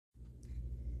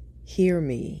Hear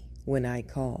me when I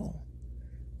call,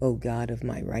 O God of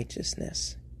my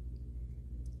righteousness.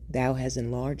 Thou hast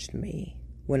enlarged me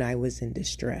when I was in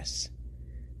distress.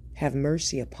 Have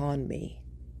mercy upon me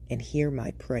and hear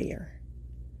my prayer.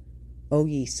 O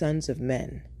ye sons of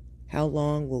men, how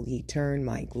long will ye turn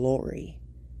my glory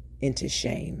into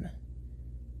shame?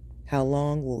 How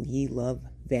long will ye love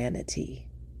vanity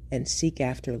and seek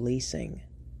after leasing?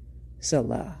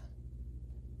 Selah.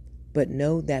 But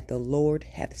know that the Lord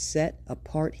hath set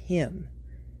apart him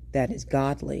that is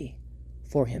godly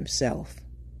for himself.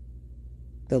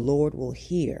 The Lord will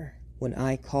hear when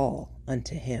I call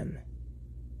unto him.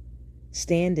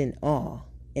 Stand in awe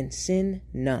and sin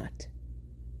not.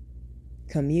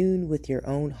 Commune with your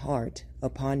own heart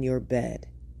upon your bed,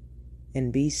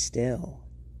 and be still.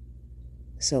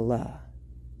 Selah.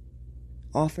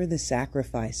 Offer the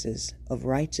sacrifices of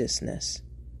righteousness,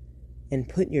 and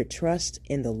put your trust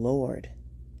in the Lord.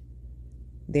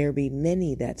 There be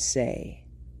many that say,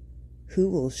 who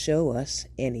will show us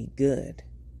any good?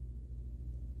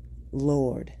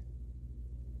 Lord,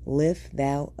 lift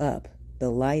thou up the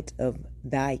light of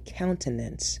thy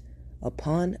countenance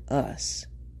upon us.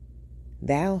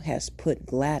 Thou hast put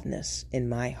gladness in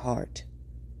my heart,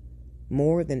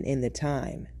 more than in the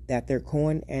time that their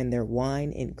corn and their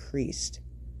wine increased.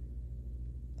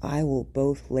 I will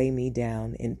both lay me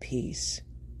down in peace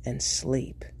and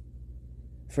sleep.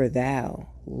 For thou,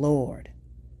 Lord,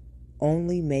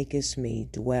 only makest me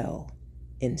dwell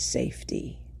in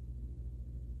safety.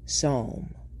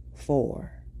 Psalm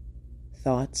 4.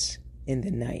 Thoughts in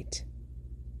the Night.